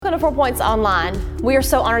Welcome to 4 Points Online. We are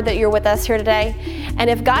so honored that you're with us here today. And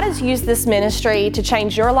if God has used this ministry to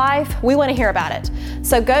change your life, we want to hear about it.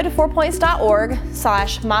 So go to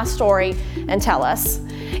 4points.org/mystory and tell us.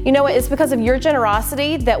 You know what? It's because of your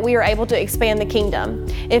generosity that we are able to expand the kingdom.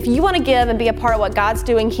 If you want to give and be a part of what God's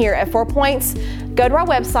doing here at 4 Points, go to our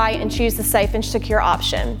website and choose the safe and secure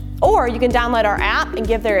option. Or you can download our app and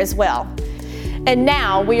give there as well. And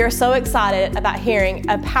now we are so excited about hearing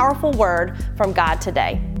a powerful word from God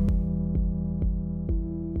today.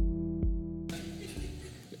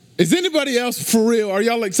 Is anybody else for real? Are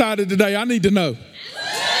y'all excited today? I need to know.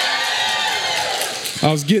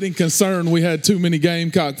 I was getting concerned. We had too many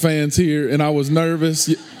Gamecock fans here, and I was nervous.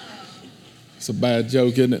 It's a bad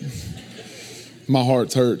joke, isn't it? My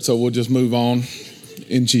heart's hurt, so we'll just move on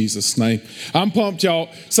in Jesus' name. I'm pumped, y'all.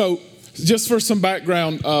 So just for some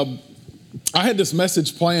background, I had this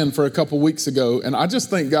message planned for a couple weeks ago, and I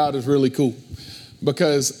just think God is really cool.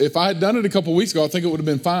 Because if I had done it a couple weeks ago, I think it would have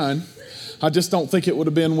been fine. I just don't think it would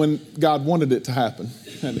have been when God wanted it to happen.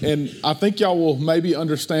 And I think y'all will maybe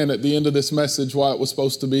understand at the end of this message why it was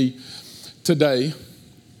supposed to be today.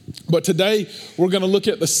 But today, we're going to look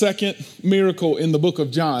at the second miracle in the book of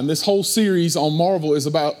John. This whole series on Marvel is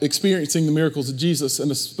about experiencing the miracles of Jesus.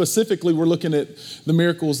 And specifically, we're looking at the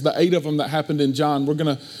miracles, the 8 of them that happened in John. We're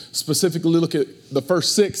going to specifically look at the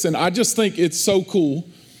first 6. And I just think it's so cool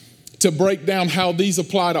to break down how these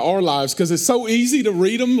apply to our lives, because it's so easy to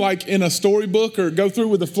read them like in a storybook or go through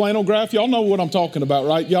with a flannel graph. Y'all know what I'm talking about,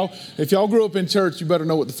 right? Y'all, if y'all grew up in church, you better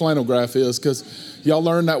know what the flannel graph is, because y'all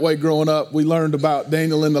learned that way growing up. We learned about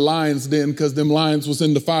Daniel in the lion's den because them lions was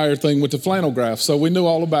in the fire thing with the flannel graph. So we knew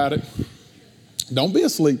all about it. Don't be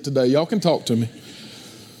asleep today. Y'all can talk to me.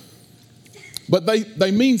 But they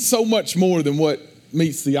mean so much more than what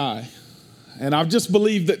meets the eye. And I just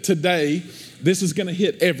believe that today, this is going to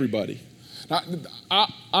hit everybody. I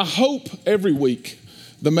hope every week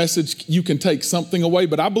the message, you can take something away,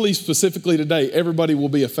 but I believe specifically today, everybody will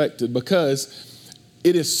be affected because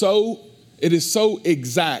it is so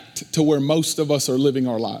exact to where most of us are living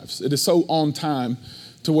our lives. It is so on time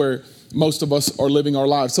to where most of us are living our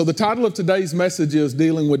lives. So the title of today's message is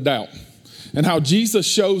Dealing with Doubt, and how Jesus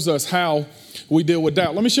shows us how we deal with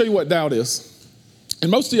doubt. Let me show you what doubt is. And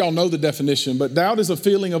most of y'all know the definition, but doubt is a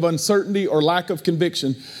feeling of uncertainty or lack of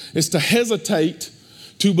conviction. It's to hesitate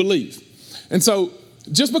to believe. And so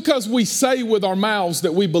just because we say with our mouths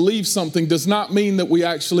that we believe something does not mean that we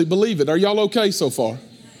actually believe it. Are y'all okay so far?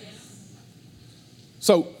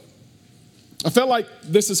 So I felt like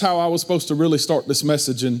this is how I was supposed to really start this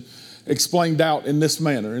message and explain doubt in this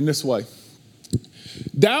manner, in this way.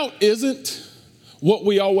 Doubt isn't what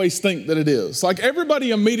we always think that it is. Like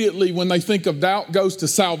everybody immediately when they think of doubt goes to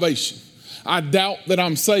salvation. I doubt that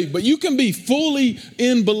I'm saved. But you can be fully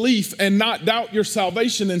in belief and not doubt your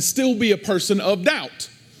salvation and still be a person of doubt.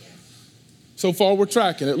 So far we're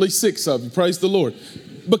tracking, at least 6 of you. Praise the Lord.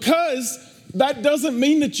 Because that doesn't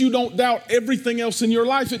mean that you don't doubt everything else in your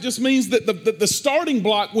life. It just means that the starting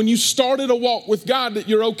block when you started a walk with God, that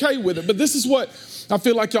you're okay with it. But this is what I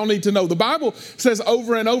feel like y'all need to know. The Bible says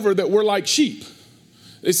over and over that we're like sheep.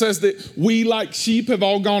 It says that we like sheep have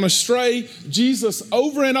all gone astray. Jesus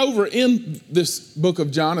over and over in this book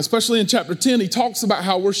of John, especially in chapter 10, he talks about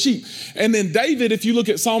how we're sheep. And then David, if you look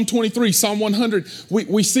at Psalm 23, Psalm 100,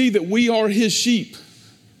 we see that we are his sheep,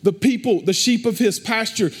 the people, the sheep of his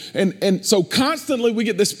pasture. And so constantly we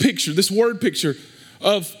get this picture, this word picture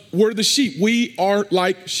of we're the sheep. We are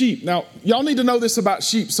like sheep. Now, y'all need to know this about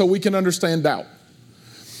sheep so we can understand doubt.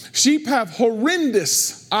 Sheep have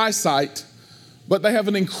horrendous eyesight, but they have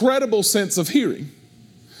an incredible sense of hearing.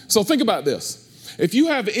 So think about this. If you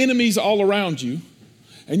have enemies all around you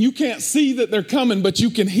and you can't see that they're coming, but you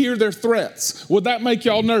can hear their threats, would that make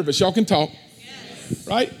y'all nervous? Y'all can talk. Yes.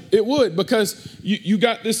 Right? It would, because you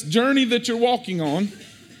got this journey that you're walking on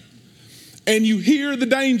and you hear the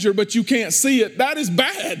danger, but you can't see it. That is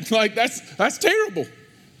bad. Like that's terrible.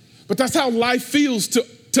 But that's how life feels to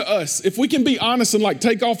us. If we can be honest and like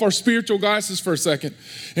take off our spiritual glasses for a second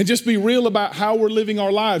and just be real about how we're living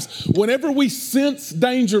our lives. Whenever we sense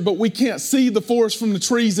danger, but we can't see the forest from the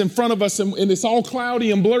trees in front of us and it's all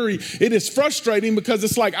cloudy and blurry, it is frustrating because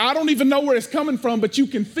it's like, I don't even know where it's coming from, but you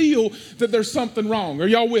can feel that there's something wrong. Are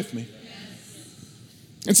y'all with me?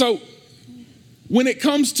 And so when it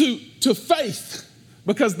comes to faith,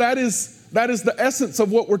 because that is the essence of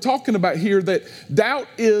what we're talking about here, that doubt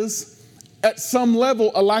is at some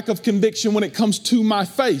level a lack of conviction when it comes to my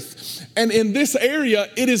faith. And in this area,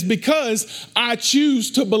 it is because I choose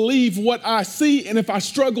to believe what I see, and if I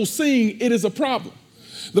struggle seeing, it is a problem.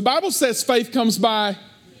 The Bible says faith comes by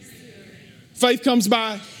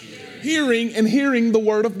Hearing and hearing the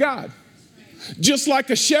word of God. Just like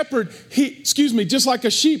a shepherd, just like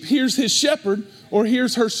a sheep hears his shepherd or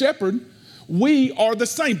hears her shepherd, we are the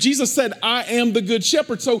same. Jesus said, I am the good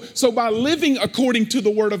shepherd. So by living according to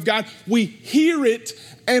the word of God, we hear it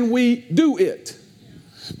and we do it.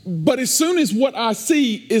 But as soon as what I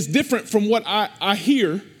see is different from what I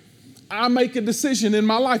hear, I make a decision in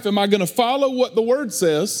my life. Am I going to follow what the word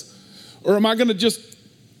says, or am I going to just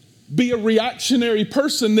be a reactionary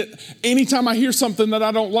person that anytime I hear something that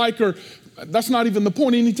I don't like, or that's not even the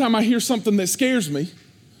point, anytime I hear something that scares me,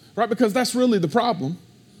 right? Because that's really the problem.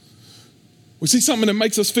 We see something that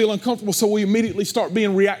makes us feel uncomfortable, so we immediately start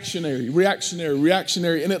being reactionary,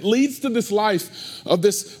 and it leads to this life of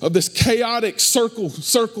this chaotic circle.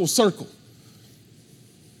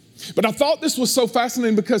 But I thought this was so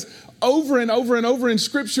fascinating because over and over in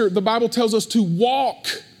Scripture, the Bible tells us to walk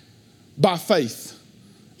by faith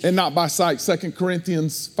and not by sight. 2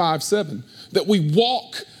 Corinthians 5:7, that we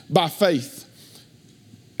walk by faith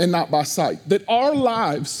and not by sight. That our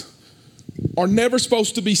lives are never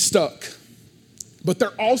supposed to be stuck, but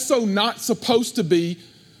they're also not supposed to be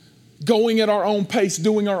going at our own pace,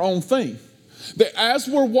 doing our own thing. That as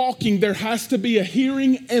we're walking, there has to be a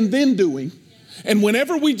hearing and then doing. And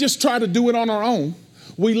whenever we just try to do it on our own,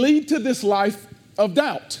 we lead to this life of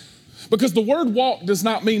doubt. Because the word walk does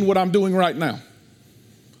not mean what I'm doing right now.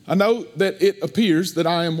 I know that it appears that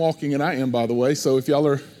I am walking, and I am, by the way. So if y'all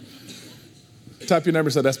are, tap your neighbor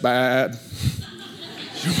and say, that's bad.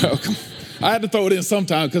 You're welcome. I had to throw it in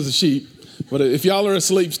sometime because of sheep. But if y'all are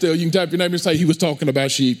asleep still, you can tap your neighbor and say he was talking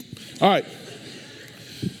about sheep. All right.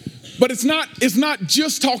 But it's not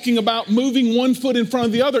just talking about moving one foot in front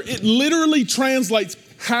of the other. It literally translates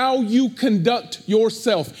how you conduct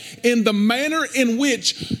yourself, in the manner in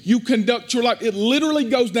which you conduct your life. It literally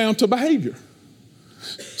goes down to behavior.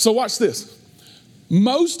 So watch this.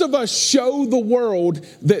 Most of us show the world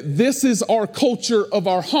that this is our culture of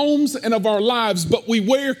our homes and of our lives, but we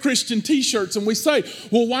wear Christian t-shirts and we say,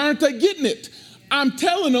 well, why aren't they getting it? I'm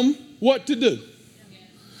telling them what to do.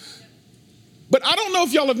 But I don't know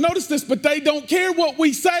if y'all have noticed this, but they don't care what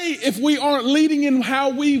we say if we aren't leading in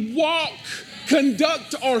how we walk,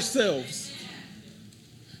 conduct ourselves.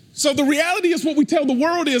 So the reality is, what we tell the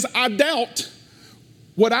world is, I doubt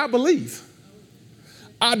what I believe.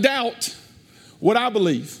 I doubt what I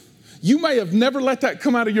believe. You may have never let that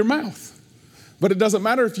come out of your mouth, but it doesn't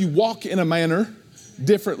matter if you walk in a manner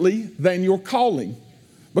differently than your calling,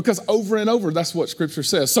 because over and over, that's what Scripture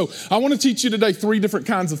says. So I want to teach you today 3 different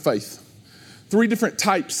kinds of faith, 3 different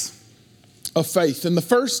types of faith. And the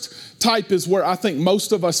first type is where I think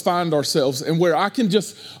most of us find ourselves, and where I can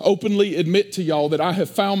just openly admit to y'all that I have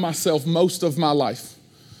found myself most of my life.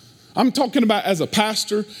 I'm talking about as a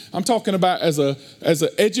pastor. I'm talking about as an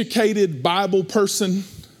educated Bible person.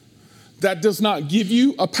 That does not give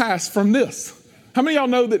you a pass from this. How many of y'all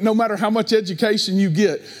know that no matter how much education you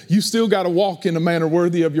get, you still got to walk in a manner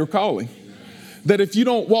worthy of your calling? That if you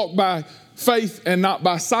don't walk by faith and not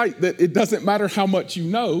by sight, that it doesn't matter how much you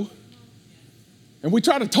know. And we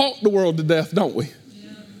try to talk the world to death, don't we?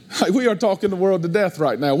 Yeah. We are talking the world to death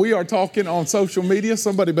right now. We are talking on social media.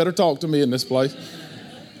 Somebody better talk to me in this place.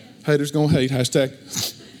 Haters gonna hate, hashtag.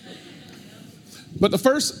 But the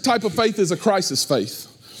first type of faith is a crisis faith.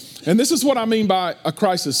 And this is what I mean by a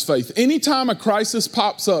crisis faith. Anytime a crisis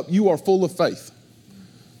pops up, you are full of faith.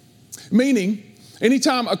 Meaning,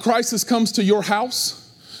 anytime a crisis comes to your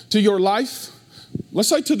house, to your life, let's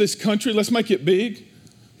say to this country, let's make it big.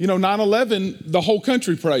 9/11, the whole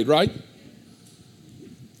country prayed, right?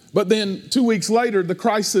 But then 2 weeks later, the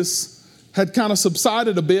crisis had kind of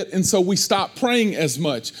subsided a bit, and so we stopped praying as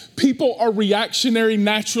much. People are reactionary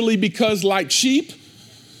naturally because, like sheep,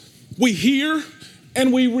 we hear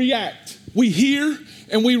and we react. We hear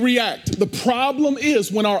and we react. The problem is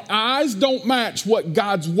when our eyes don't match what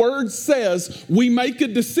God's word says, we make a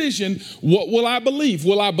decision. What will I believe?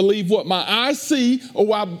 Will I believe what my eyes see, or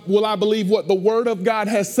will I believe what the word of God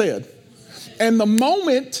has said? And the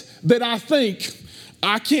moment that I think,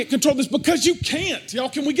 I can't control this, because you can't. Y'all,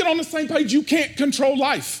 can we get on the same page? You can't control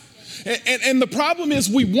life. And the problem is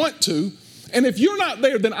we want to. And if you're not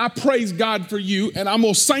there, then I praise God for you, and I'm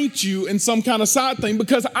going to saint you in some kind of side thing,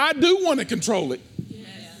 because I do want to control it.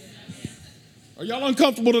 Are y'all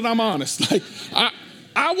uncomfortable that I'm honest? Like,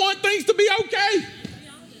 I want things to be okay.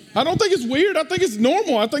 I don't think it's weird. I think it's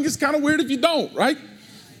normal. I think it's kind of weird if you don't, right?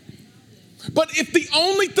 But if the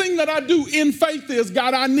only thing that I do in faith is,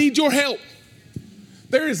 God, I need your help,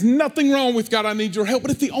 there is nothing wrong with God, I need your help.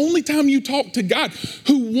 But if the only time you talk to God,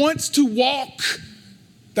 who wants to walk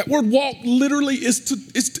That word walk literally is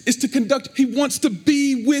to conduct. He wants to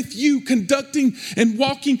be with you, conducting and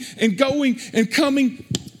walking and going and coming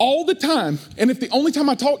all the time. And if the only time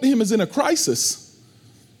I talk to him is in a crisis,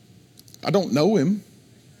 I don't know him.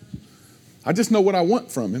 I just know what I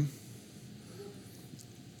want from him.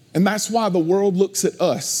 And that's why the world looks at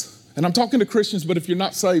us. And I'm talking to Christians, but if you're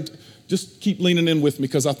not saved, just keep leaning in with me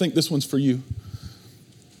because I think this one's for you.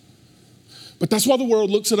 But that's why the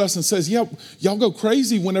world looks at us and says, yeah, y'all go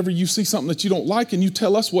crazy whenever you see something that you don't like and you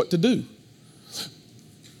tell us what to do.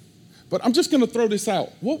 But I'm just going to throw this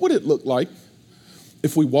out. What would it look like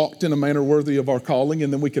if we walked in a manner worthy of our calling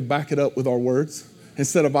and then we could back it up with our words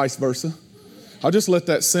instead of vice versa? I'll just let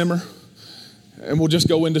that simmer and we'll just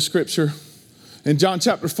go into scripture. In John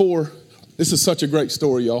chapter 4, this is such a great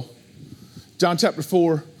story, y'all. John chapter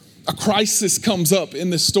 4, a crisis comes up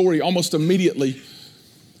in this story almost immediately.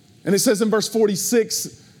 And it says in verse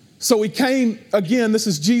 46, so he came again, this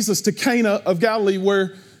is Jesus, to Cana of Galilee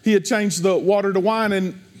where he had changed the water to wine.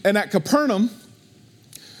 And at Capernaum,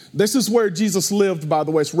 this is where Jesus lived, by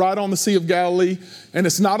the way. It's right on the Sea of Galilee. And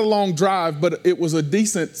it's not a long drive, but it was a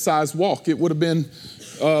decent sized walk. It would have been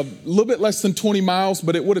a little bit less than 20 miles,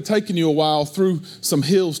 but it would have taken you a while through some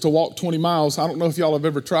hills to walk 20 miles. I don't know if y'all have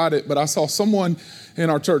ever tried it, but I saw someone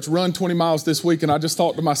in our church run 20 miles this week, and I just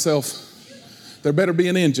thought to myself, there better be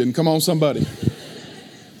an engine. Come on, somebody.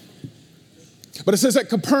 But it says at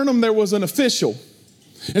Capernaum there was an official.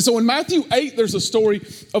 And so in Matthew 8, there's a story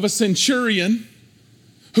of a centurion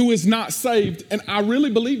who is not saved, and I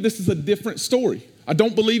really believe this is a different story. I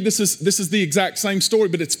don't believe this is the exact same story,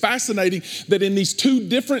 but it's fascinating that in these two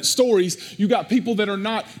different stories, you got people that are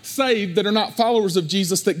not saved, that are not followers of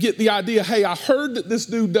Jesus, that get the idea, hey, I heard that this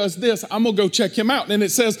dude does this, I'm going to go check him out. And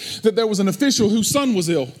it says that there was an official whose son was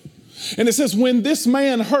ill. And it says, when this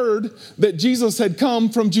man heard that Jesus had come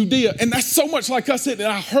from Judea, and that's so much like us, and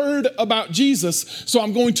I heard about Jesus, so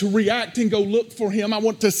I'm going to react and go look for him. I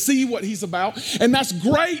want to see what he's about. And that's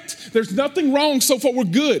great. There's nothing wrong so far. We're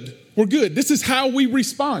good. We're good. This is how we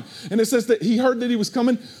respond. And it says that he heard that he was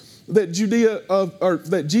coming, that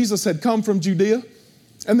that Jesus had come from Judea,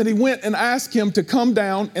 and that he went and asked him to come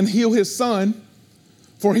down and heal his son,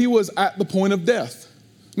 for he was at the point of death.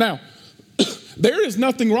 Now, there is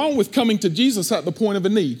nothing wrong with coming to Jesus at the point of a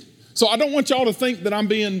need. So I don't want y'all to think that I'm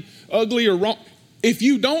being ugly or wrong. If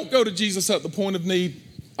you don't go to Jesus at the point of need,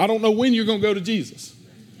 I don't know when you're going to go to Jesus,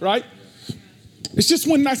 right? It's just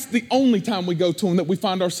when that's the only time we go to him that we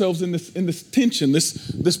find ourselves in this tension,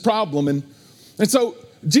 this problem. And so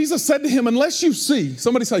Jesus said to him, unless you see,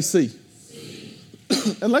 somebody say see.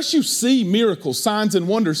 Unless you see miracles, signs and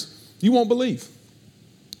wonders, you won't believe.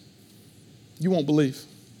 You won't believe.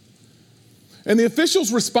 And the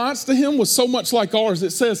official's response to him was so much like ours.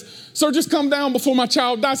 It says, sir, just come down before my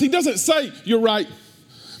child dies. He doesn't say, you're right.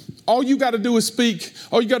 All you got to do is speak.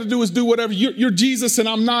 All you got to do is do whatever. You're Jesus and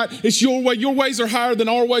I'm not. It's your way. Your ways are higher than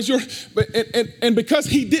our ways. And because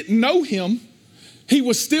he didn't know him, he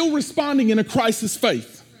was still responding in a crisis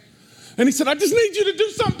faith. And he said, I just need you to do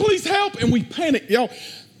something. Please help. And we panicked. Y'all,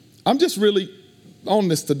 I'm just really on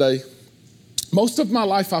this today. Most of my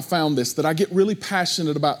life I found this, that I get really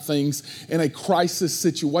passionate about things in a crisis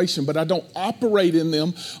situation, but I don't operate in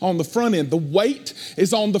them on the front end. The weight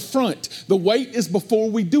is on the front. The weight is before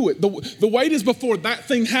we do it. The weight is before that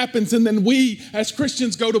thing happens, and then we as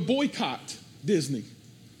Christians go to boycott Disney.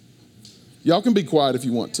 Y'all can be quiet if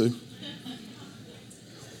you want to.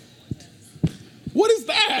 What is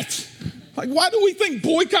that? Like, why do we think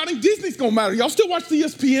boycotting Disney's going to matter? Y'all still watch the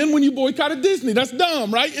ESPN when you boycotted Disney. That's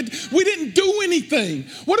dumb, right? We didn't do anything.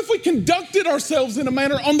 What if we conducted ourselves in a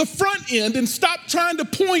manner on the front end and stopped trying to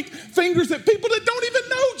point fingers at people that don't even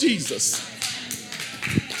know Jesus?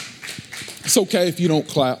 It's okay if you don't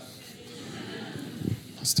clap.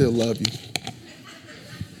 I still love you.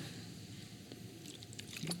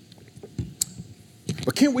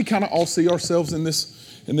 But can't we kind of all see ourselves in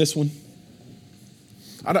this one?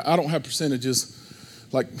 I don't have percentages.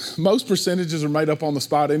 Like, most percentages are made up on the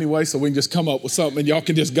spot anyway, so we can just come up with something and y'all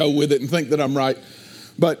can just go with it and think that I'm right.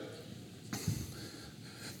 But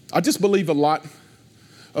I just believe a lot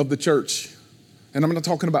of the church, and I'm not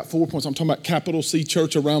talking about 4 points, I'm talking about capital C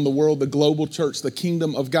church around the world, the global church, the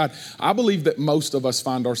kingdom of God. I believe that most of us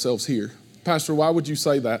find ourselves here. Pastor, why would you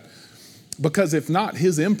say that? Because if not,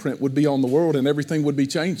 his imprint would be on the world and everything would be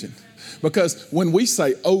changing. Because when we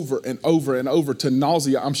say over and over and over to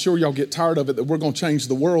nausea, I'm sure y'all get tired of it, that we're going to change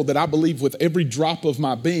the world, that I believe with every drop of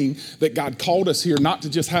my being that God called us here not to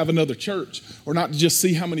just have another church or not to just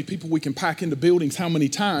see how many people we can pack into buildings how many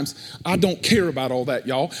times. I don't care about all that,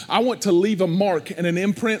 y'all. I want to leave a mark and an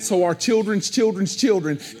imprint so our children's children's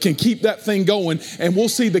children can keep that thing going, and we'll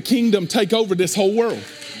see the kingdom take over this whole world.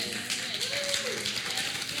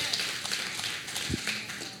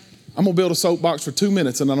 I'm going to build a soapbox for 2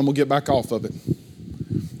 minutes and then I'm going to get back off of it.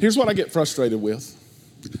 Here's what I get frustrated with.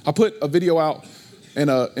 I put a video out in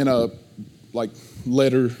a like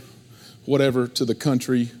letter, whatever, to the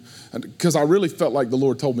country because I really felt like the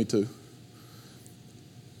Lord told me to.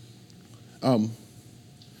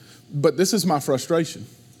 But this is my frustration.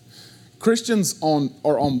 Christians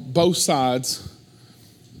are on both sides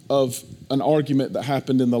of an argument that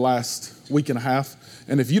happened in the last week and a half.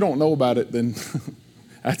 And if you don't know about it, then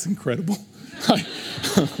that's incredible.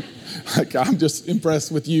 Like, I'm just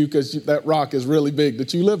impressed with you because that rock is really big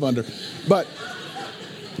that you live under. But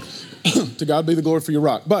to God be the glory for your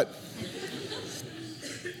rock. But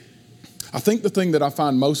I think the thing that I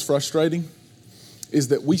find most frustrating is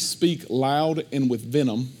that we speak loud and with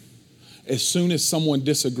venom as soon as someone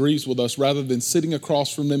disagrees with us rather than sitting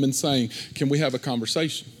across from them and saying, can we have a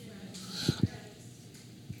conversation?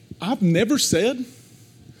 I've never said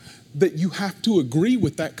that you have to agree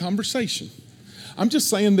with that conversation. I'm just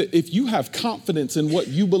saying that if you have confidence in what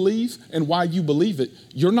you believe and why you believe it,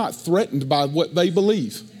 you're not threatened by what they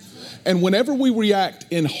believe. And whenever we react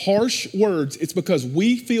in harsh words, it's because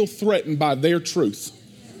we feel threatened by their truth.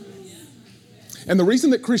 And the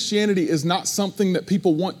reason that Christianity is not something that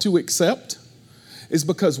people want to accept is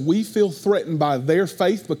because we feel threatened by their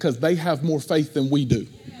faith because they have more faith than we do.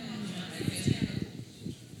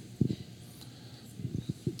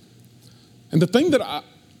 And the thing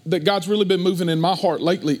that God's really been moving in my heart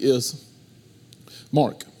lately is,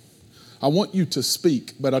 Mark, I want you to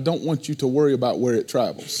speak, but I don't want you to worry about where it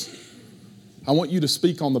travels. I want you to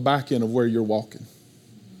speak on the back end of where you're walking.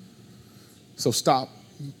 So stop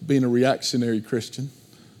being a reactionary Christian.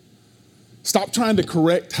 Stop trying to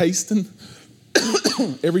correct Haston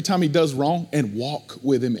every time he does wrong and walk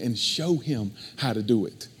with him and show him how to do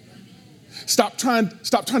it. Stop trying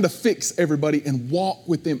to fix everybody and walk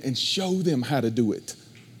with them and show them how to do it.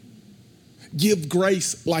 Give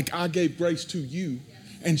grace like I gave grace to you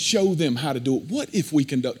and show them how to do it. What if we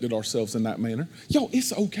conducted ourselves in that manner? Yo,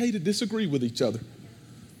 it's okay to disagree with each other,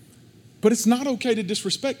 but it's not okay to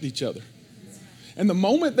disrespect each other. And the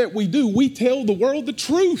moment that we do, we tell the world the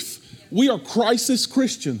truth. We are crisis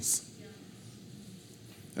Christians.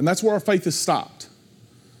 And that's where our faith is stopped.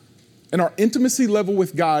 And our intimacy level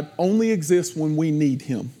with God only exists when we need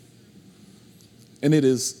him. And it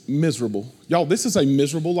is miserable. Y'all, this is a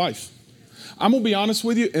miserable life. I'm going to be honest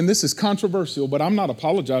with you, and this is controversial, but I'm not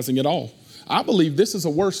apologizing at all. I believe this is a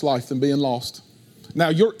worse life than being lost. Now,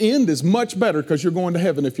 your end is much better because you're going to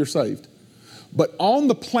heaven if you're saved. But on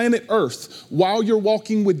the planet Earth, while you're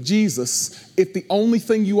walking with Jesus, if the only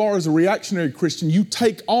thing you are is a reactionary Christian, you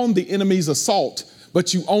take on the enemy's assault,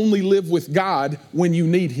 but you only live with God when you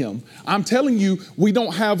need him. I'm telling you, we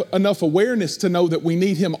don't have enough awareness to know that we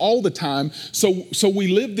need him all the time. So we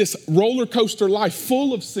live this roller coaster life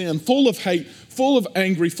full of sin, full of hate, full of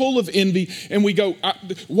angry, full of envy. And we go,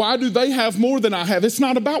 why do they have more than I have? It's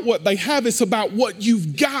not about what they have. It's about what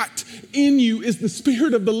you've got in you is the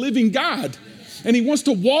Spirit of the living God. And he wants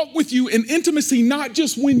to walk with you in intimacy, not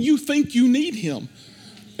just when you think you need him.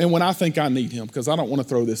 And when I think I need him, because I don't want to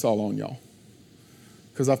throw this all on y'all.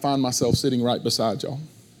 Because I find myself sitting right beside y'all.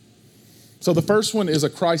 So the first one is a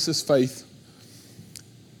crisis faith.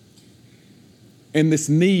 And this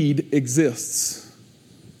need exists.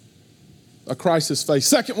 A crisis faith.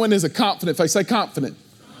 Second one is a confident faith. Say confident.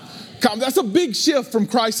 That's a big shift from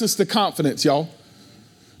crisis to confidence, y'all.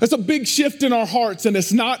 That's a big shift in our hearts, and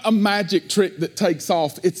it's not a magic trick that takes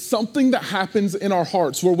off. It's something that happens in our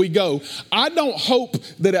hearts where we go, I don't hope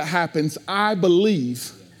that it happens. I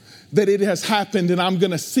believe that it has happened and I'm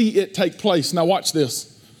going to see it take place. Now watch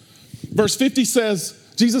this. Verse 50 says,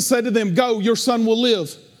 Jesus said to them, go, your son will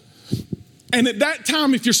live. And at that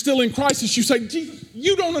time, if you're still in crisis, you say, Jesus,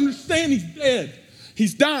 you don't understand. He's dead.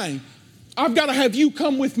 He's dying. I've got to have you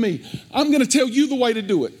come with me. I'm going to tell you the way to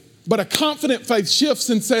do it. But a confident faith shifts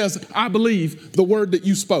and says, I believe the word that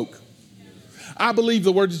you spoke. I believe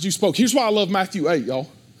the word that you spoke. Here's why I love Matthew 8, y'all.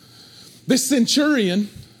 This centurion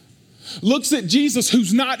looks at Jesus,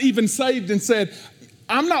 who's not even saved, and said,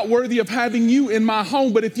 I'm not worthy of having you in my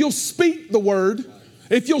home, but if you'll speak the word,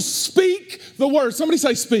 somebody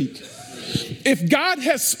say speak. If God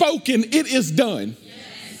has spoken, it is done.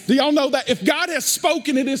 Do y'all know that? If God has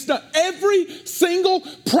spoken, it is done. Every single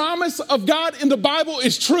promise of God in the Bible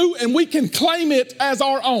is true, and we can claim it as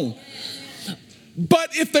our own.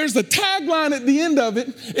 But if there's a tagline at the end of it,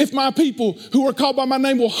 if my people who are called by my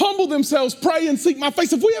name will humble themselves, pray and seek my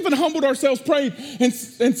face. If we haven't humbled ourselves, prayed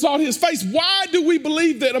and sought his face, why do we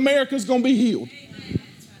believe that America's going to be healed?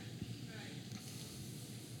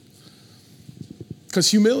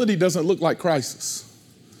 Because humility doesn't look like crisis.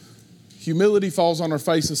 Humility falls on our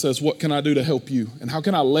face and says, what can I do to help you? And how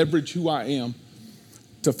can I leverage who I am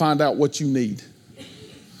to find out what you need?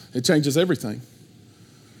 It changes everything.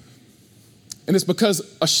 And it's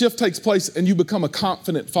because a shift takes place and you become a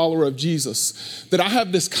confident follower of Jesus. That I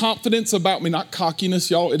have this confidence about me, not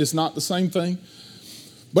cockiness, y'all. It is not the same thing.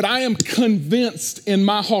 But I am convinced in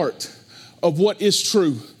my heart of what is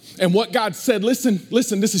true. And what God said, listen,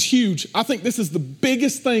 this is huge. I think this is the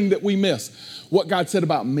biggest thing that we miss. What God said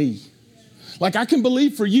about me. Like I can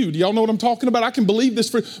believe for you. Do y'all know what I'm talking about? I can believe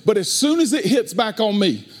this for, but as soon as it hits back on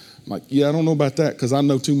me, I'm like, yeah, I don't know about that because I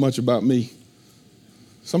know too much about me.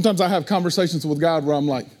 Sometimes I have conversations with God where I'm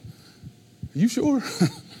like, are you sure?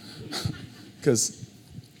 Because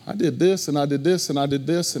I did this and I did this and I did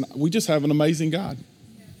this, and we just have an amazing God.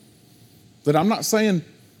 That I'm not saying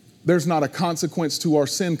there's not a consequence to our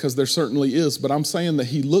sin, because there certainly is, but I'm saying that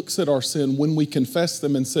he looks at our sin when we confess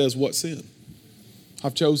them and says, what sin?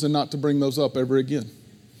 I've chosen not to bring those up ever again.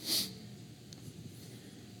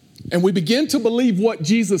 And we begin to believe what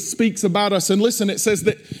Jesus speaks about us. And listen, it says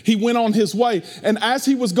that he went on his way. And as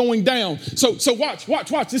he was going down, so watch.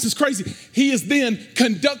 This is crazy. He is then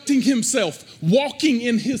conducting himself, walking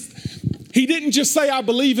in his, he didn't just say, I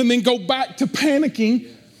believe, and then go back to panicking.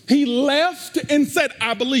 He left and said,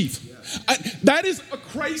 I believe. That is a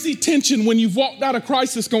crazy tension when you've walked out of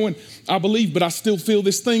crisis going, I believe, but I still feel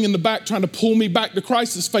this thing in the back trying to pull me back to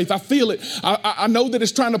crisis faith. I feel it. I know that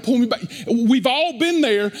it's trying to pull me back. We've all been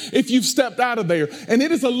there if you've stepped out of there. And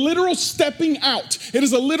it is a literal stepping out. It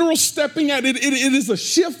is a literal stepping out. It is a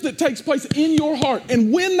shift that takes place in your heart.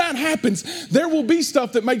 And when that happens, there will be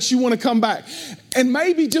stuff that makes you want to come back. And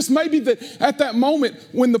maybe, just maybe, that at that moment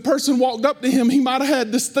when the person walked up to him, he might have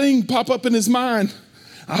had this thing pop up in his mind.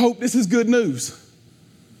 I hope this is good news.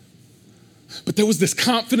 But there was this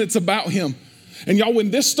confidence about him. And y'all,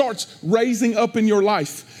 when this starts raising up in your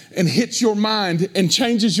life and hits your mind and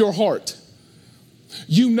changes your heart,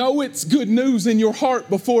 you know it's good news in your heart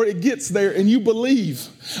before it gets there, and you believe.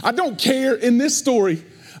 I don't care in this story.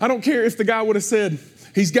 I don't care if the guy would have said,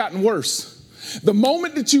 he's gotten worse. The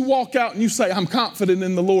moment that you walk out and you say, I'm confident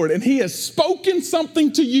in the Lord, and he has spoken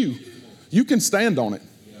something to you, you can stand on it.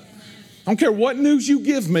 I don't care what news you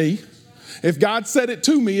give me. If God said it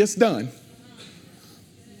to me, it's done.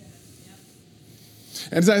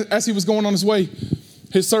 And as he was going on his way,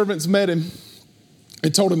 his servants met him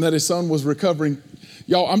and told him that his son was recovering.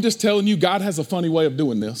 Y'all, I'm just telling you, God has a funny way of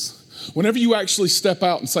doing this. Whenever you actually step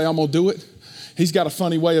out and say, I'm going to do it, he's got a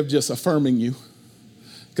funny way of just affirming you.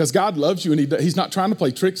 Because God loves you, and he's not trying to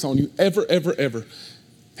play tricks on you ever, ever, ever.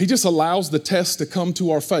 He just allows the tests to come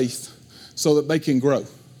to our faith so that they can grow.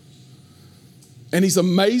 And he's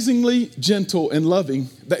amazingly gentle and loving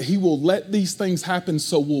that he will let these things happen,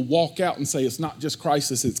 so we'll walk out and say, it's not just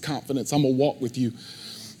crisis, it's confidence. I'm going to walk with you.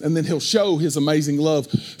 And then he'll show his amazing love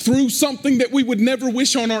through something that we would never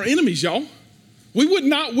wish on our enemies, y'all. We would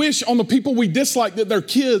not wish on the people we dislike that their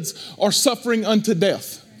kids are suffering unto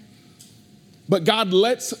death. But God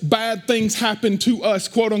lets bad things happen to us,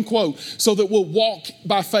 quote unquote, so that we'll walk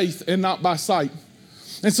by faith and not by sight.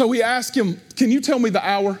 And so we ask him, can you tell me the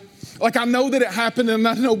hour? Like, I know that it happened, and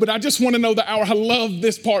I know, but I just want to know the hour. I love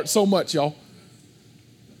this part so much, y'all.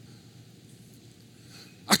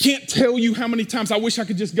 I can't tell you how many times I wish I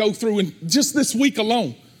could just go through, and just this week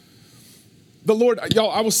alone, the Lord, y'all,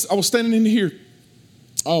 I was standing in here,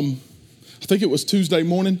 I think it was Tuesday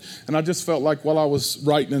morning, and I just felt like while I was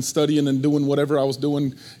writing and studying and doing whatever I was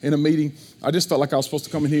doing in a meeting, I just felt like I was supposed to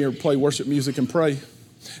come in here, play worship music, and pray.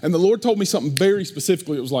 And the Lord told me something very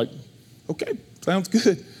specifically. It was like, okay, sounds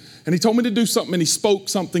good. And he told me to do something, and he spoke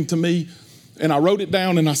something to me, and I wrote it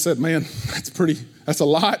down, and I said, man, that's a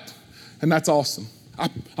lot, and that's awesome.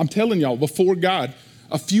 I'm telling y'all, before God,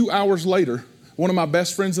 a few hours later, one of my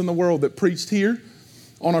best friends in the world that preached here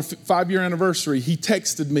on our 5-year anniversary, he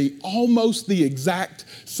texted me almost the exact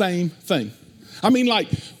same thing. I mean, like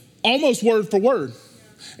almost word for word,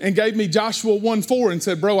 and gave me Joshua 1:4 and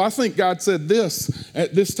said, bro, I think God said this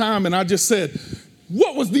at this time. And I just said,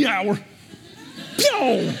 what was the hour?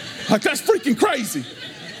 Pew! Like, that's freaking crazy.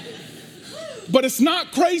 But it's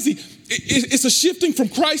not crazy. It's a shifting from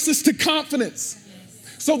crisis to confidence.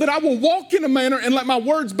 so that I will walk in a manner and let my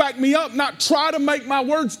words back me up, not try to make my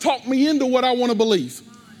words talk me into what I want to believe.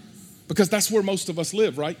 Because that's where most of us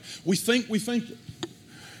live, right? We think it.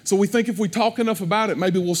 So we think if we talk enough about it,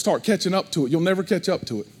 maybe we'll start catching up to it. You'll never catch up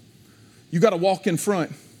to it. You got to walk in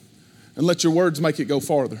front and let your words make it go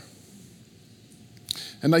farther.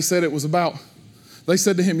 And they said they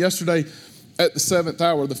said to him yesterday, at the 7th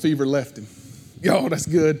hour, the fever left him. Yo, that's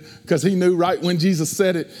good, because he knew right when Jesus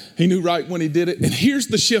said it. He knew right when he did it. And here's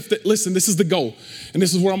the shift that, listen, this is the goal. And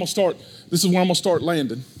this is where I'm going to start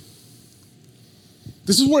landing.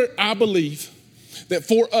 This is where I believe that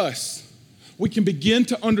for us, we can begin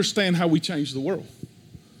to understand how we change the world.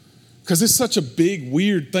 Because it's such a big,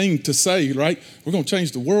 weird thing to say, right? We're going to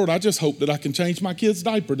change the world. I just hope that I can change my kid's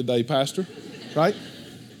diaper today, Pastor, right?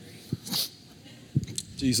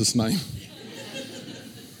 Jesus' name.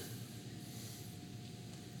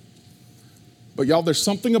 But y'all, there's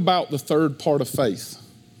something about the third part of faith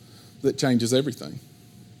that changes everything.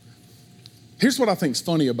 Here's what I think is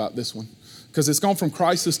funny about this one. Because it's gone from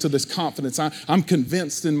crisis to this confidence. I'm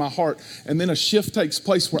convinced in my heart. And then a shift takes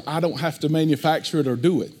place where I don't have to manufacture it or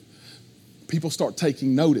do it. People start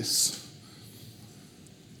taking notice.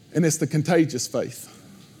 And it's the contagious faith.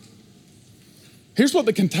 Here's what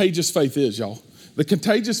the contagious faith is, y'all. The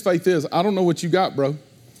contagious faith is, I don't know what you got, bro.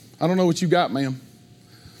 I don't know what you got, ma'am.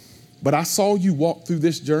 But I saw you walk through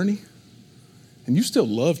this journey and you still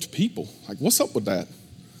loved people. Like, what's up with that?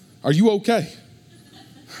 Are you okay?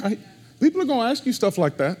 Right? People are going to ask you stuff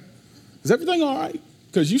like that. Is everything all right?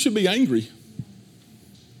 Because you should be angry.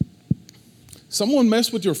 Someone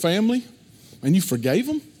messed with your family and you forgave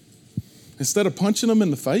them instead of punching them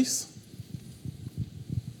in the face?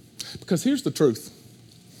 Because here's the truth.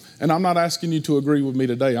 And I'm not asking you to agree with me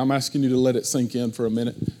today. I'm asking you to let it sink in for a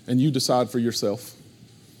minute and you decide for yourself.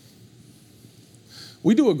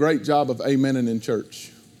 We do a great job of amening in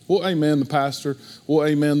church. We'll amen the pastor. We'll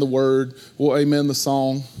amen the word. We'll amen the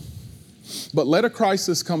song. But let a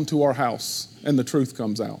crisis come to our house and the truth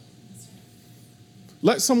comes out.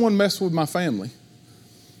 Let someone mess with my family.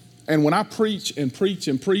 And when I preach and preach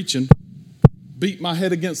and preach and beat my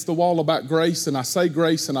head against the wall about grace and I say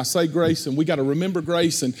grace and I say grace and we got to remember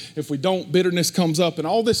grace and if we don't, bitterness comes up and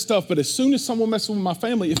all this stuff. But as soon as someone messes with my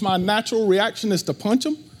family, if my natural reaction is to punch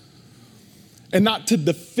them and not to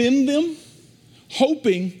defend them,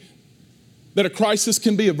 hoping that a crisis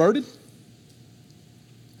can be averted,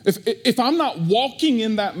 if I'm not walking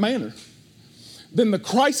in that manner, then the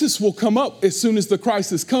crisis will come up as soon as the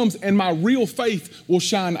crisis comes and my real faith will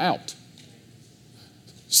shine out.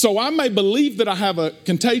 So I may believe that I have a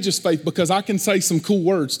contagious faith because I can say some cool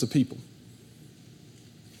words to people.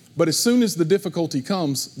 But as soon as the difficulty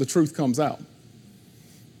comes, the truth comes out.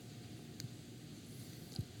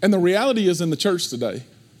 And the reality is in the church today,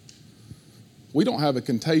 we don't have a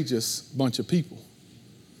contagious bunch of people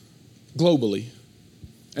globally.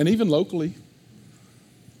 And even locally.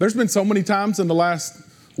 There's been so many times in the last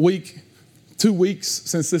week, 2 weeks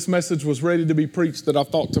since this message was ready to be preached that I've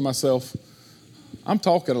thought to myself, I'm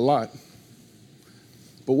talking a lot.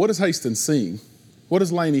 But what is Hastings seeing? What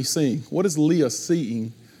is Laney seeing? What is Leah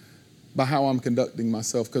seeing by how I'm conducting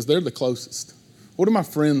myself? Because they're the closest. What do my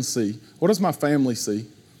friends see? What does my family see?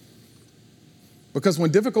 Because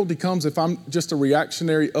when difficulty comes, if I'm just a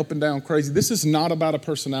reactionary, up and down crazy, this is not about a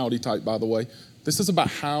personality type, by the way. This is about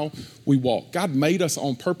how we walk. God made us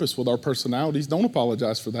on purpose with our personalities. Don't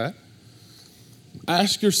apologize for that.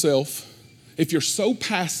 Ask yourself, if you're so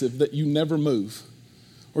passive that you never move,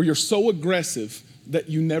 or you're so aggressive that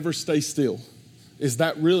you never stay still, is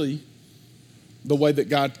that really the way that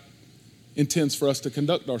God intends for us to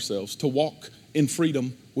conduct ourselves, to walk in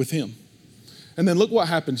freedom with Him? And then look what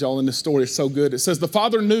happens, y'all, in this story. It's so good. It says the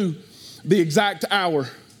father knew the exact hour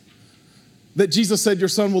that Jesus said, your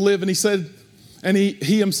son will live. And he said, and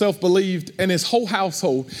he himself believed, and his whole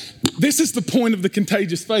household. This is the point of the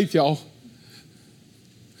contagious faith, y'all.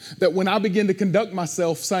 That when I begin to conduct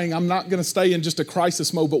myself saying I'm not going to stay in just a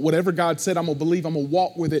crisis mode, but whatever God said, I'm going to believe, I'm going to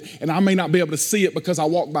walk with it. And I may not be able to see it because I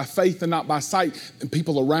walk by faith and not by sight. And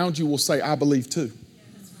people around you will say, I believe too.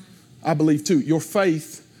 I believe too. Your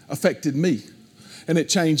faith affected me and it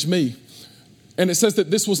changed me. And it says that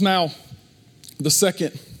this was now the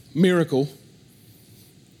second miracle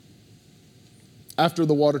after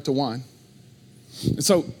the water to wine. And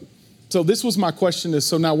so this was my question is,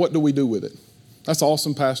 so now what do we do with it? That's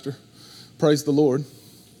awesome, Pastor. Praise the Lord.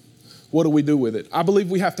 What do we do with it? I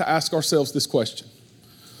believe we have to ask ourselves this question.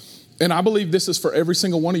 And I believe this is for every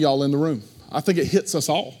single one of y'all in the room. I think it hits us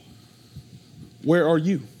all. Where are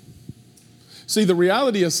you? See, the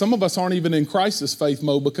reality is some of us aren't even in crisis faith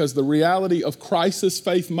mode because the reality of crisis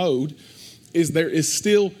faith mode is there is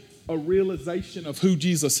still a realization of who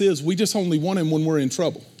Jesus is. We just only want him when we're in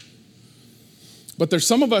trouble. But there's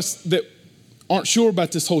some of us that aren't sure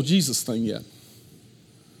about this whole Jesus thing yet.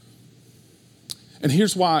 And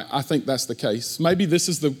here's why I think that's the case. Maybe this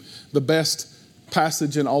is the best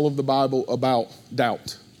passage in all of the Bible about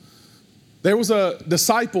doubt. There was a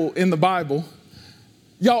disciple in the Bible.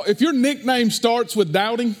 Y'all, if your nickname starts with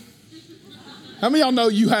doubting, how many of y'all know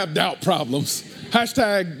you have doubt problems?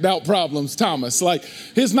 Hashtag doubt problems, Thomas. Like,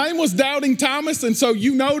 his name was Doubting Thomas, and so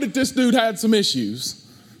you know that this dude had some issues.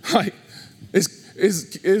 Like,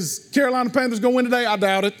 is Carolina Panthers going to win today? I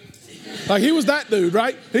doubt it. Like, he was that dude,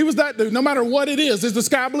 right? He was that dude. No matter what it is the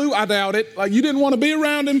sky blue? I doubt it. Like, you didn't want to be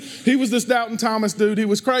around him. He was this Doubting Thomas dude. He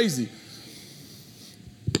was crazy.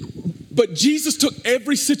 But Jesus took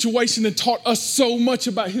every situation and taught us so much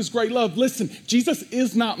about his great love. Listen, Jesus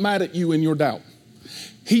is not mad at you in your doubt.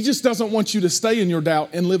 He just doesn't want you to stay in your doubt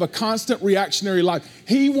and live a constant reactionary life.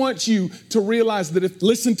 He wants you to realize that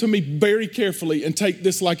listen to me very carefully and take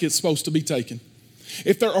this like it's supposed to be taken.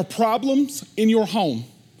 If there are problems in your home,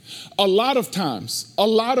 a lot of times,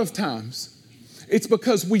 it's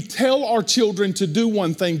because we tell our children to do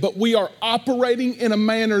one thing, but we are operating in a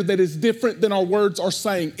manner that is different than our words are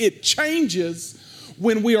saying. It changes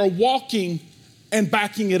when we are walking and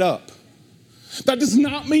backing it up. That does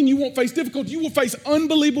not mean you won't face difficulty. You will face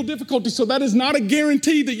unbelievable difficulty, so that is not a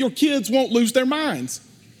guarantee that your kids won't lose their minds.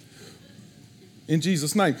 In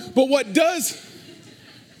Jesus' name. But what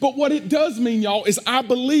it does mean, y'all, is I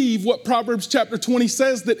believe what Proverbs chapter 20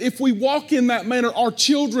 says, that if we walk in that manner, our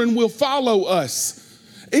children will follow us,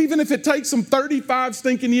 even if it takes them 35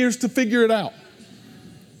 stinking years to figure it out.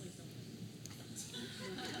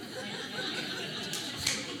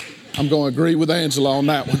 I'm going to agree with Angela on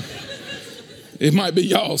that one. It might be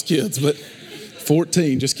y'all's kids, but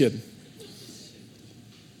 14, just kidding.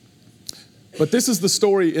 But this is the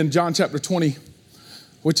story in John chapter 20,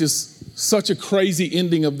 which is such a crazy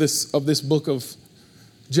ending of this book of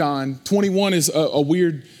John. 21 is a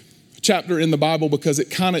weird chapter in the Bible because it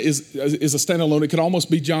kind of is a standalone. It could almost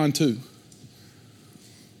be John 2.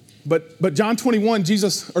 But John 21,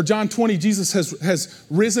 John 20, Jesus has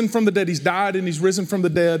risen from the dead. He's died and he's risen from the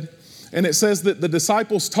dead. And it says that the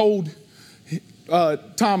disciples told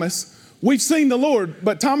Thomas, "We've seen the Lord."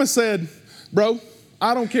 But Thomas said, "Bro,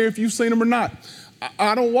 I don't care if you've seen him or not.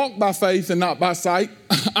 I don't walk by faith and not by sight.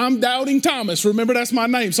 I'm Doubting Thomas. Remember, that's my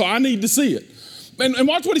name, so I need to see it." And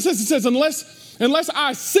watch what he says. He says, unless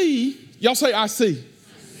I see, y'all say I see.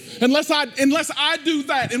 Unless I do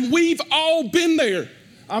that, and we've all been there,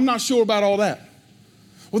 I'm not sure about all that.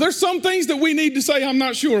 Well, there's some things that we need to say I'm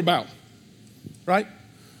not sure about, right?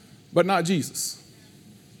 But not Jesus,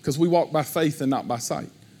 because we walk by faith and not by sight.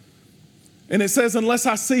 And it says, unless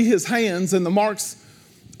I see his hands and the marks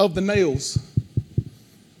of the nails.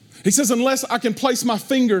 He says, unless I can place my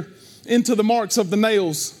finger into the marks of the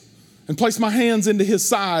nails and place my hands into his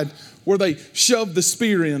side where they shoved the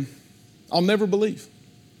spear in, I'll never believe.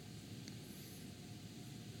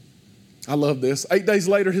 I love this. 8 days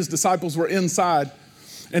later, his disciples were inside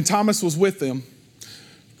and Thomas was with them.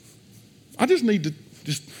 I just need to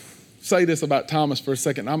say this about Thomas for a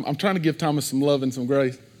second. I'm trying to give Thomas some love and some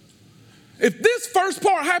grace. If this first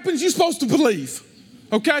part happens, you're supposed to believe,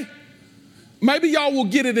 okay? Maybe y'all will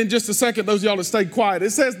get it in just a second, those of y'all that stayed quiet.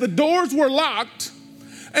 It says the doors were locked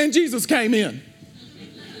and Jesus came in.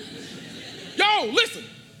 Yo, listen.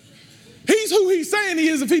 He's who he's saying he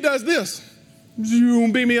is if he does this. You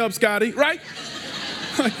won't beat me up, Scotty, right?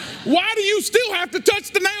 Like, why do you still have to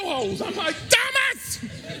touch the nail holes? I'm like, Thomas!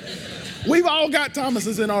 We've all got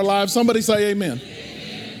Thomases in our lives. Somebody say amen.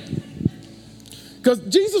 Because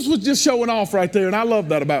Jesus was just showing off right there, and I love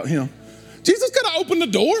that about him. Jesus could have opened the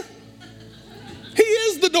door. He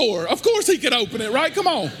is the door. Of course he could open it, right? Come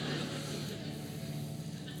on.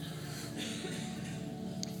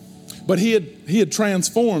 But he had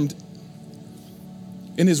transformed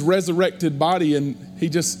in his resurrected body, and he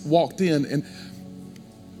just walked in.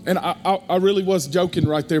 And I really was joking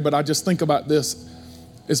right there, but I just think about this.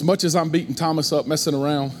 As much as I'm beating Thomas up, messing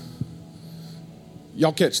around,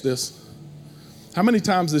 y'all catch this. How many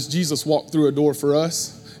times has Jesus walked through a door for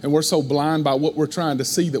us and we're so blind by what we're trying to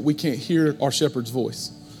see that we can't hear our shepherd's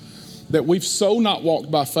voice? That we've so not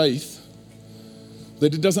walked by faith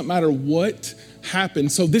that it doesn't matter what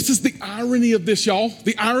happens. So this is the irony of this, y'all.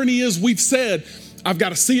 The irony is we've said, I've got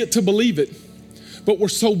to see it to believe it. But we're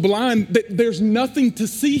so blind that there's nothing to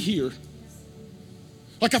see here.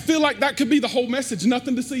 Like, I feel like that could be the whole message,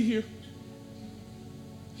 nothing to see here.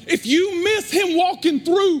 If you miss him walking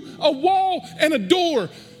through a wall and a door,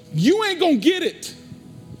 you ain't gonna get it.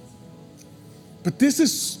 But this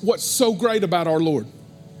is what's so great about our Lord.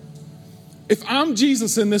 If I'm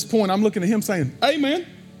Jesus in this point, I'm looking at him saying, hey man,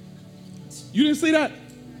 you didn't see that?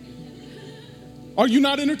 Are you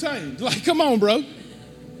not entertained? Like, come on, bro.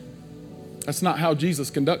 That's not how Jesus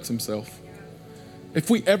conducts himself. If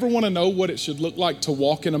we ever want to know what it should look like to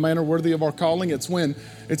walk in a manner worthy of our calling, it's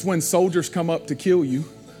when soldiers come up to kill you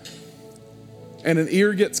and an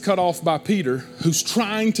ear gets cut off by Peter, who's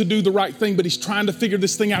trying to do the right thing, but he's trying to figure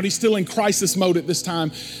this thing out. He's still in crisis mode at this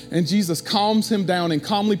time. And Jesus calms him down and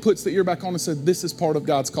calmly puts the ear back on and said, this is part of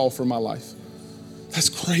God's call for my life. That's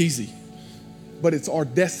crazy. But it's our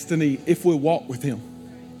destiny if we walk with him.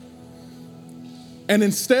 And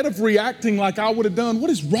instead of reacting like I would have done, what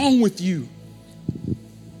is wrong with you?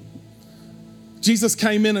 Jesus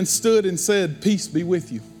came in and stood and said, peace be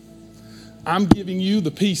with you. I'm giving you the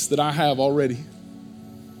peace that I have already.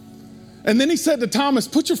 And then he said to Thomas,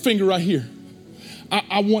 put your finger right here.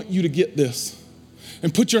 I want you to get this.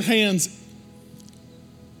 And put your hands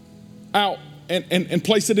out and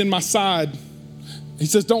place it in my side. He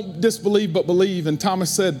says, don't disbelieve, but believe. And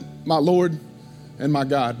Thomas said, my Lord and my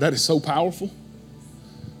God. That is so powerful.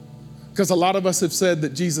 Because a lot of us have said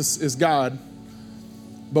that Jesus is God.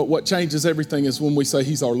 But what changes everything is when we say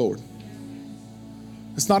he's our Lord.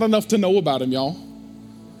 It's not enough to know about him, y'all.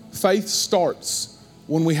 Faith starts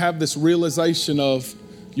when we have this realization of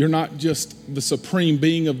you're not just the supreme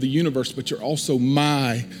being of the universe, but you're also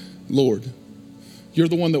my Lord. You're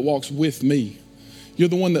the one that walks with me. You're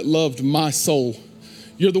the one that loved my soul.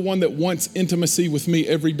 You're the one that wants intimacy with me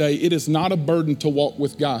every day. It is not a burden to walk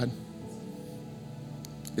with God.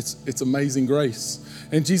 It's amazing grace.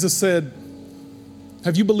 And Jesus said,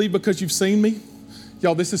 have you believed because you've seen me?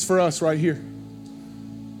 Y'all, this is for us right here.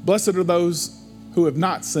 Blessed are those who have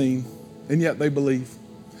not seen, and yet they believe.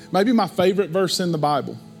 Maybe my favorite verse in the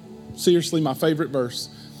Bible, seriously, my favorite verse,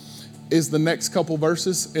 is the next couple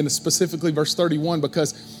verses, and specifically verse 31,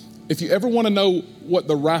 because if you ever want to know what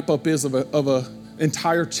the wrap-up is of a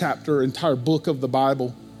entire chapter, entire book of the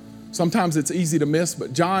Bible, sometimes it's easy to miss,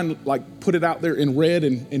 but John put it out there in red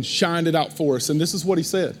and shined it out for us, and this is what he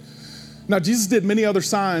said. Now, Jesus did many other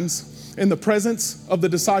signs in the presence of the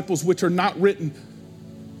disciples, which are not written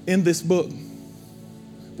in this book.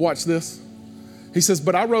 Watch this. He says,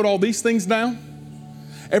 but I wrote all these things down.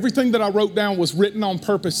 Everything that I wrote down was written on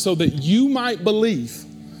purpose so that you might believe.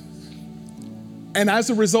 And as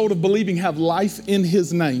a result of believing, have life in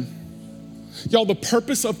his name. Y'all, the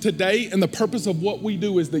purpose of today and the purpose of what we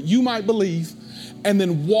do is that you might believe and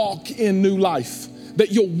then walk in new life. That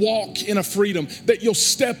you'll walk in a freedom, that you'll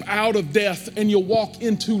step out of death and you'll walk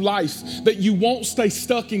into life, that you won't stay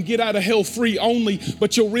stuck and get out of hell free only,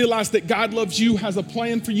 but you'll realize that God loves you, has a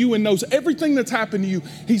plan for you, and knows everything that's happened to you.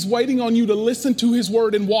 He's waiting on you to listen to his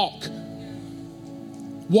word and walk.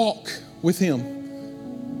 Walk with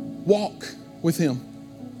him. Walk with him.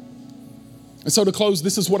 And so to close,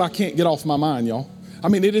 this is what I can't get off my mind, y'all. I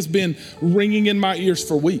mean, it has been ringing in my ears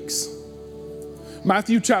for weeks.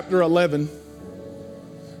 Matthew chapter 11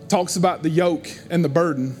 talks about the yoke and the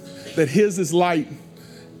burden, that his is light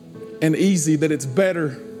and easy, that it's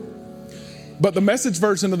better. But the Message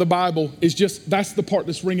version of the Bible is just, that's the part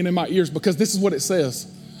that's ringing in my ears, because this is what it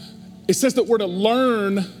says. It says that we're to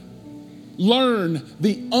learn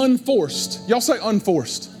the unforced. Y'all say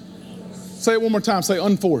unforced. Say it one more time. Say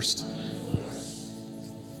unforced.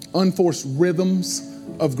 Unforced rhythms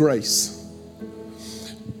of grace.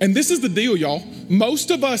 And this is the deal, y'all.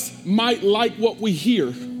 Most of us might like what we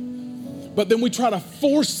hear, but then we try to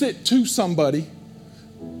force it to somebody,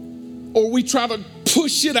 or we try to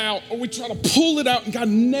push it out, or we try to pull it out. And God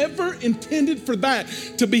never intended for that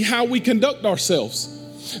to be how we conduct ourselves.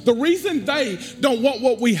 The reason they don't want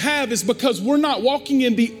what we have is because we're not walking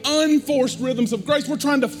in the unforced rhythms of grace. We're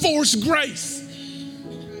trying to force grace.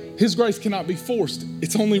 His grace cannot be forced.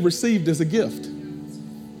 It's only received as a gift.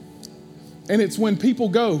 And it's when people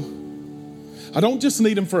go, I don't just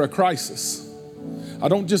need him for a crisis. I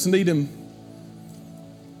don't just need him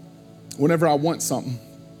whenever I want something.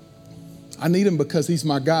 I need him because he's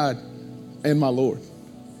my God and my Lord.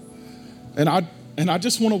 And I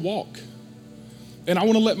just want to walk. And I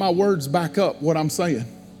want to let my words back up what I'm saying.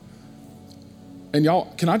 And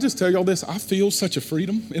y'all, can I just tell y'all this? I feel such a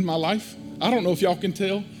freedom in my life. I don't know if y'all can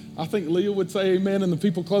tell. I think Leah would say amen, and the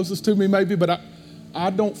people closest to me maybe, but I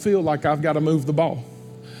don't feel like I've got to move the ball.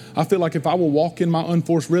 I feel like if I will walk in my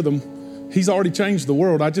unforced rhythm, he's already changed the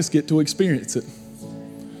world. I just get to experience it.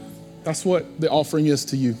 That's what the offering is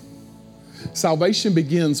to you. Salvation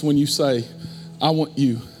begins when you say, I want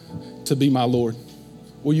you to be my Lord.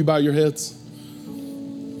 Will you bow your heads?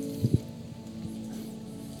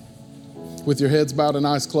 with your heads bowed and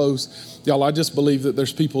eyes closed. Y'all, I just believe that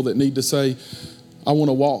there's people that need to say, I want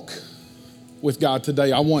to walk with God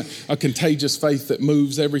today. I want a contagious faith that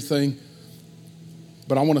moves everything.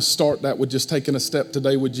 But I want to start that with just taking a step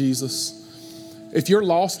today with Jesus. If you're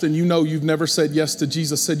lost and you know you've never said yes to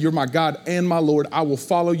Jesus, said, you're my God and my Lord, I will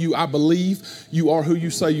follow you. I believe you are who you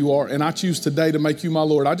say you are, and I choose today to make you my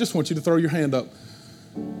Lord. I just want you to throw your hand up.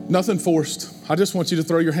 Nothing forced. I just want you to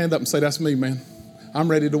throw your hand up and say, that's me, man.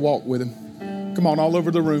 I'm ready to walk with him. Come on, all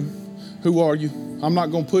over the room. Who are you? I'm not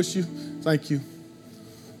going to push you. Thank you.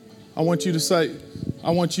 I want you to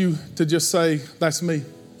just say, that's me.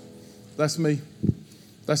 That's me.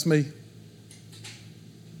 That's me.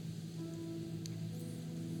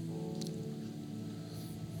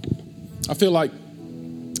 I feel like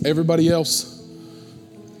everybody else,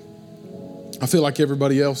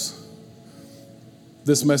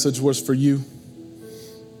 this message was for you.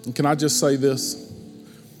 And can I just say this?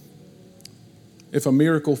 If a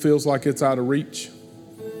miracle feels like it's out of reach,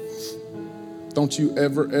 don't you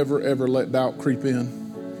ever, ever, ever let doubt creep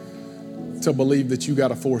in to believe that you got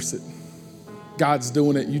to force it. God's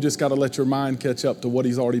doing it. You just got to let your mind catch up to what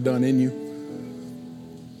he's already done in you.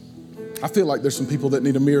 I feel like there's some people that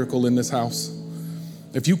need a miracle in this house.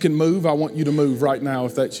 If you can move, I want you to move right now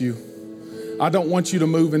if that's you. I don't want you to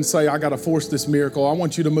move and say, I got to force this miracle. I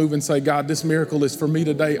want you to move and say, God, this miracle is for me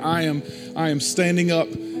today. I am standing up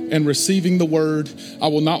and receiving the word. I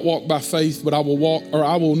will not walk by faith, but I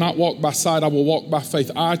will not walk by sight. I will walk by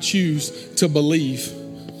faith. I choose to believe.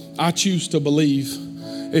 I choose to believe.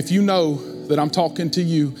 If you know that I'm talking to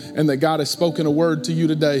you and that God has spoken a word to you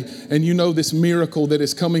today, and you know this miracle that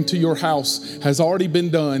is coming to your house has already been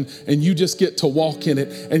done, and you just get to walk in it,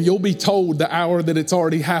 and you'll be told the hour that it's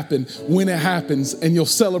already happened, when it happens, and you'll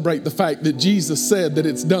celebrate the fact that Jesus said that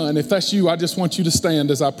it's done. If that's you, I just want you to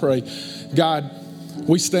stand as I pray. God,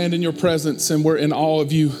 we stand in your presence and we're in awe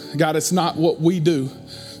of you. God, it's not what we do,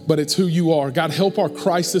 but it's who you are. God, help our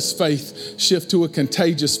crisis faith shift to a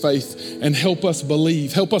contagious faith and help us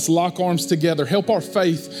believe. Help us lock arms together. Help our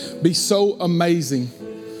faith be so amazing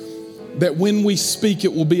that when we speak,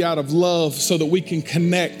 it will be out of love so that we can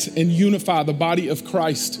connect and unify the body of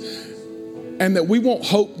Christ. And that we won't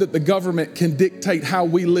hope that the government can dictate how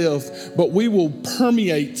we live, but we will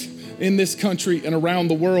permeate in this country and around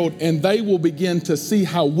the world, and they will begin to see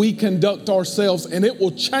how we conduct ourselves, and it will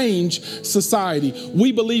change society.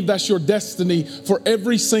 We believe that's your destiny for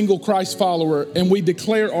every single Christ follower, and we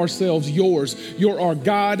declare ourselves yours. You're our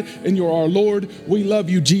God and you're our Lord. We love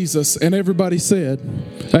you, Jesus. And everybody said,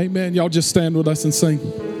 amen. Y'all just stand with us and sing.